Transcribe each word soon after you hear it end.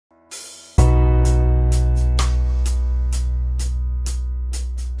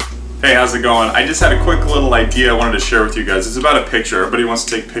Hey, how's it going? I just had a quick little idea I wanted to share with you guys. It's about a picture. Everybody wants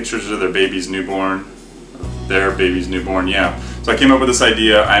to take pictures of their baby's newborn. Yeah. So I came up with this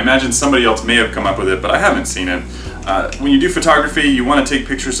idea. I imagine somebody else may have come up with it, but I haven't seen it. When you do photography, you want to take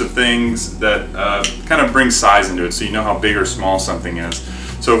pictures of things that kind of bring size into it, so you know how big or small something is.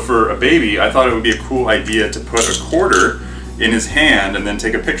 So for a baby, I thought it would be a cool idea to put a quarter in his hand and then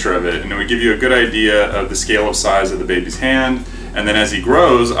take a picture of it, and it would give you a good idea of the scale of size of the baby's hand. And then as he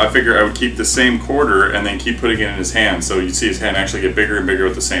grows, I figure I would keep the same quarter and then keep putting it in his hand, so you'd see his hand actually get bigger and bigger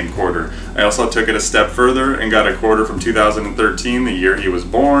with the same quarter. I also took it a step further and got a quarter from 2013, the year he was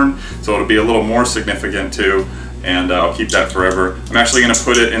born, so it'll be a little more significant too, and I'll keep that forever. I'm actually going to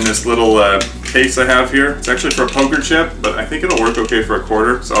put it in this little case I have here. It's actually for a poker chip, but I think it'll work okay for a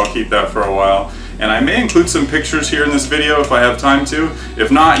quarter, so I'll keep that for a while. And I may include some pictures here in this video if I have time to. If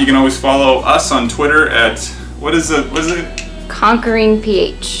not, you can always follow us on Twitter at, what is it? Conquering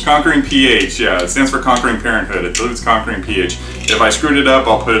PH. Conquering PH, yeah. It stands for Conquering Parenthood. I believe it's Conquering PH. If I screwed it up,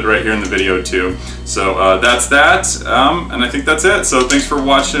 I'll put it right here in the video too. So that's that, and I think that's it. So thanks for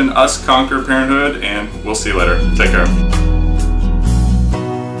watching us conquer parenthood, and we'll see you later. Take care.